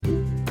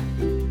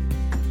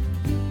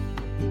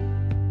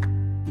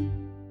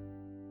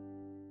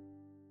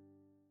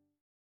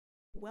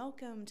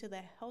welcome to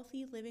the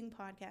Healthy Living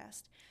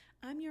Podcast.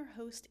 I'm your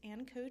host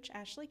and coach,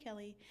 Ashlee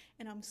Kelly,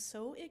 and I'm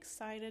so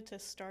excited to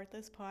start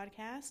this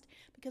podcast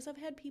because I've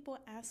had people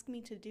ask me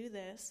to do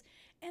this,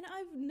 and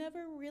I've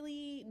never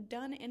really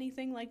done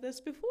anything like this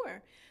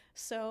before.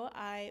 So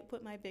I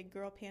put my big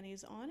girl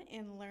panties on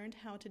and learned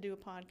how to do a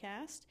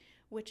podcast,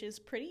 which is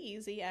pretty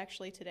easy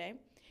actually today.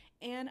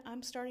 And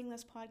I'm starting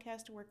this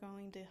podcast. We're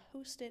going to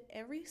host it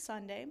every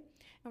Sunday,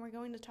 and we're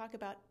going to talk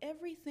about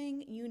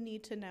everything you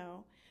need to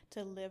know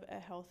to live a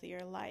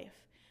healthier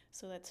life.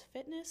 So that's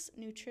fitness,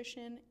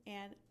 nutrition,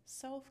 and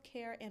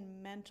self-care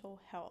and mental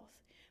health,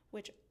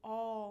 which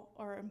all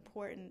are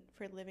important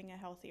for living a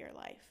healthier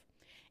life.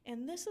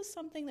 And this is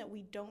something that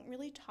we don't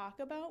really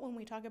talk about when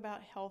we talk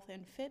about health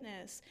and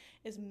fitness,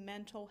 is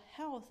mental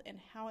health and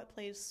how it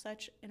plays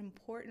such an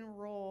important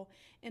role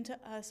into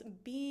us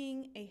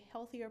being a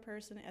healthier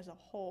person as a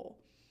whole.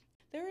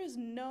 There is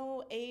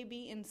no A,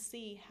 B, and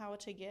C how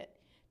to get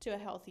to a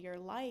healthier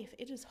life.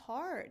 It is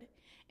hard.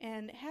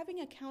 And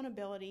having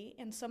accountability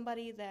and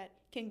somebody that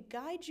can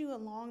guide you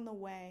along the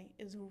way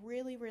is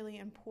really, really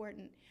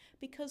important,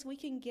 because we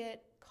can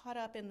get caught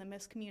up in the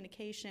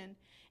miscommunication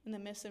and the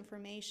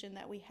misinformation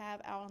that we have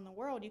out in the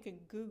world. You can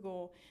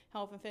Google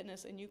health and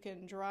fitness and you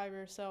can drive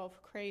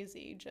yourself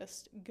crazy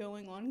just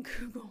going on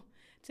Google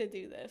to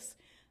do this.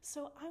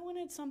 So I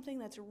wanted something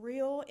that's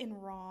real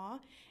and raw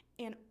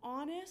and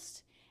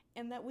honest,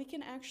 and that we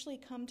can actually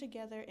come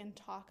together and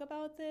talk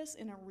about this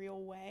in a real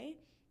way,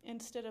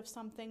 instead of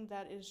something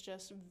that is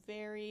just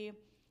very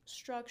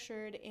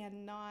structured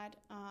and not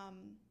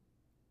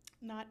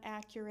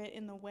accurate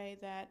in the way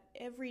that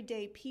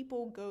everyday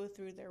people go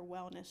through their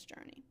wellness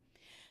journey.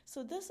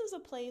 So this is a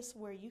place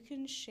where you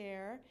can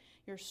share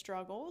your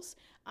struggles.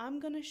 I'm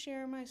going to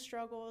share my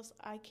struggles.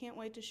 I can't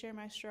wait to share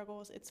my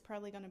struggles. It's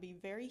probably going to be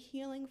very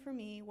healing for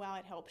me while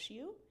it helps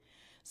you.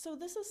 So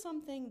this is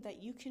something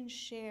that you can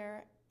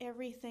share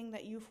everything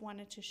that you've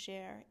wanted to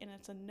share, and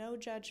it's a no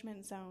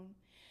judgment zone.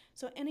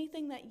 So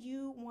anything that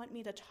you want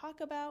me to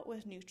talk about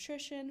with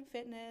nutrition,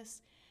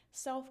 fitness,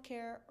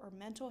 self-care, or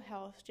mental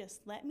health,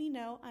 just let me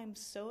know. I'm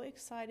so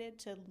excited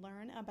to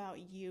learn about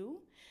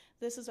you.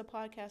 This is a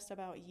podcast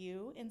about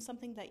you and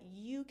something that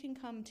you can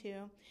come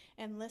to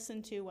and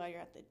listen to while you're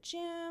at the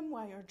gym,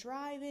 while you're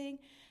driving,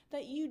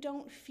 that you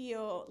don't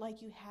feel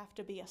like you have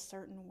to be a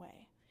certain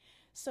way.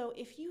 So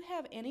if you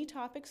have any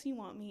topics you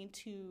want me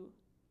to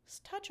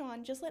touch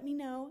on, just let me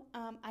know.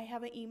 I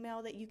have an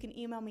email that you can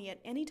email me at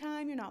any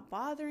time. You're not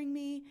bothering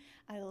me.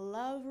 I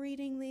love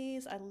reading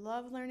these. I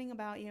love learning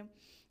about you.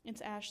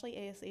 It's Ashlee,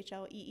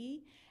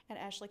 ASHLEE, at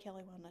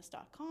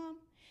ashleekellywellness.com.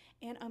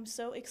 And I'm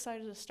so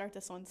excited to start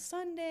this on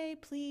Sunday.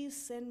 Please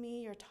send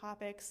me your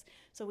topics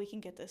so we can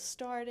get this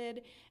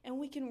started and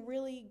we can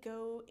really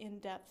go in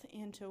depth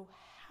into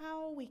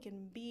how we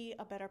can be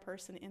a better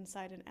person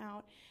inside and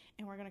out.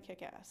 And we're going to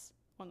kick ass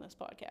on this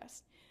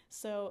podcast.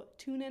 So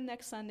tune in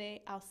next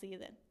Sunday. I'll see you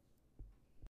then.